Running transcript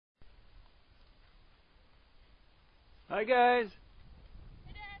Hi guys.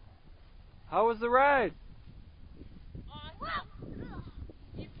 Hey Dad. How was the ride? Awesome.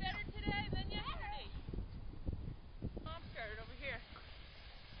 You better today than yesterday. Mom started over here.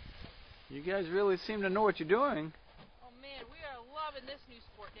 You guys really seem to know what you're doing. Oh man, we are loving this new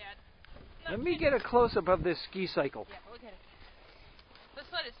sport, Dad. Let me get a close-up of this ski cycle. Yeah, look at it.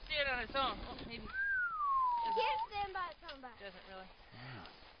 Let's let it stand on its own. Oh, maybe. It can't stand by its own back. Doesn't really.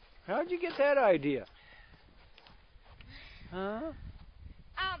 How'd you get that idea? Huh?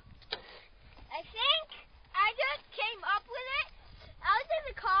 I think I just came up with it. I was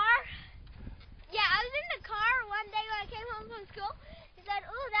in the car. Yeah, I was in the car one day when I came home from school. He said,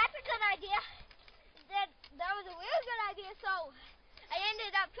 "Ooh, that's a good idea." That was a really good idea, so I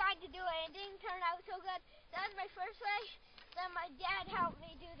ended up trying to do it, and it didn't turn out so good. That was my first race. Then my dad helped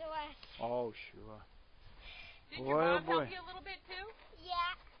me do the rest. Oh, sure. Did your mom help you a little bit too?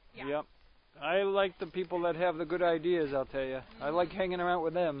 Yeah. Yep. I like the people that have the good ideas, I'll tell you. I like hanging around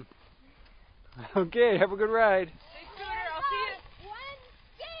with them. Okay, have a good ride. Hey, Scooter, I'll see you.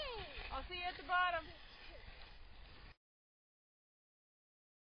 I'll see you at the bottom.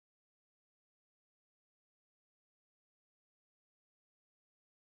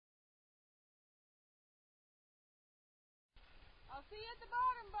 I'll see you at the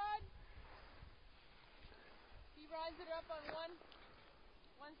bottom, bud. He rides it up on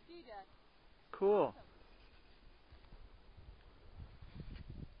one ski deck. Cool. Awesome.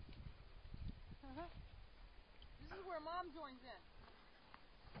 This is where Mom joins in.